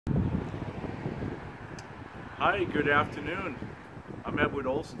Hi, good afternoon. I'm Edward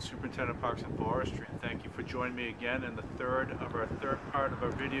Olsen, Superintendent of Parks and Forestry, and thank you for joining me again in the third part of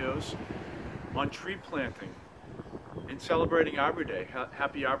our videos on tree planting and celebrating Arbor Day.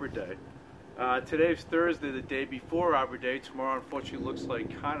 Happy Arbor Day. Today's Thursday, the day before Arbor Day. Tomorrow, unfortunately, looks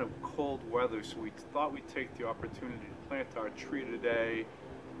like kind of cold weather, so we thought we'd take the opportunity to plant our tree today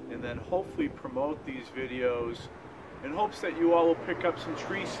and then hopefully promote these videos in hopes that you all will pick up some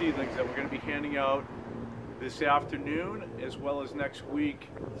tree seedlings that we're going to be handing out this afternoon as well as next week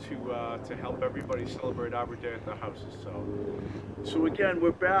to help everybody celebrate Arbor Day at their houses. So again,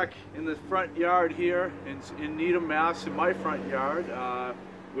 we're back in the front yard here in Needham, Mass, in my front yard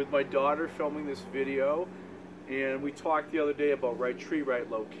with my daughter filming this video. And we talked the other day about right tree, right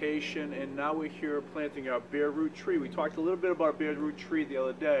location, and now we're here planting our bare root tree. We talked a little bit about bare root tree the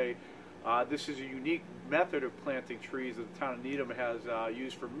other day. This is a unique method of planting trees that the town of Needham has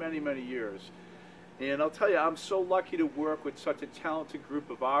used for many, many years. And I'll tell you, I'm so lucky to work with such a talented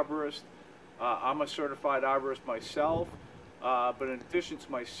group of arborists. I'm a certified arborist myself, but in addition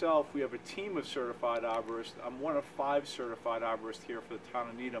to myself, we have a team of certified arborists. I'm one of 5 certified arborists here for the town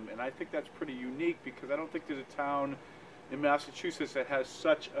of Needham, and I think that's pretty unique because I don't think there's a town in Massachusetts that has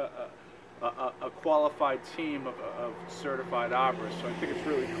such a qualified team of certified arborists, so I think it's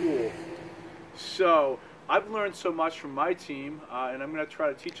really cool. So I've learned so much from my team, and I'm going to try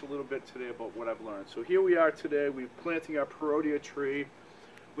to teach a little bit today about what I've learned. So here we are today. We're planting our Perodia tree.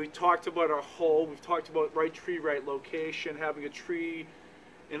 We talked about our hole. We've talked about right tree, right location, having a tree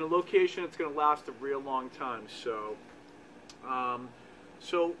in a location that's going to last a real long time. So,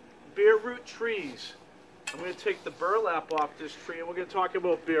 bare root trees. I'm going to take the burlap off this tree, and we're going to talk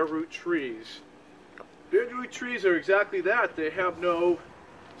about bare root trees. Bare root trees are exactly that. They have no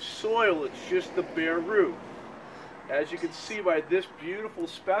soil, it's just the bare root. As you can see by this beautiful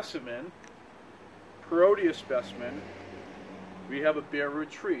specimen, Perodia specimen, we have a bare root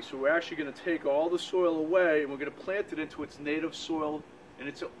tree. So we're actually going to take all the soil away and we're going to plant it into its native soil and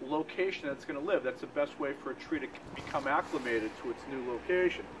its location that's going to live. That's the best way for a tree to become acclimated to its new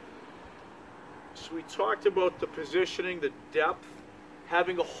location. So we talked about the positioning, the depth,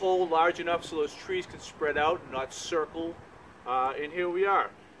 having a hole large enough so those trees can spread out and not circle. And here we are.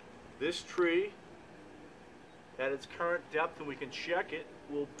 This tree, at its current depth, and we can check it,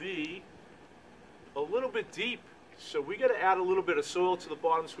 will be a little bit deep. So we got to add a little bit of soil to the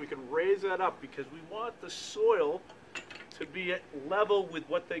bottom so we can raise that up because we want the soil to be at level with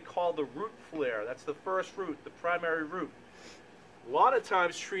what they call the root flare. That's the first root, the primary root. A lot of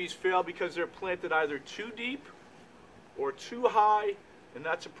times trees fail because they're planted either too deep or too high, and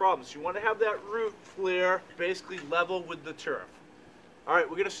that's a problem. So you want to have that root flare basically level with the turf. All right,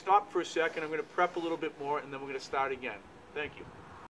 we're going to stop for a second. I'm going to prep a little bit more, and then we're going to start again. Thank you.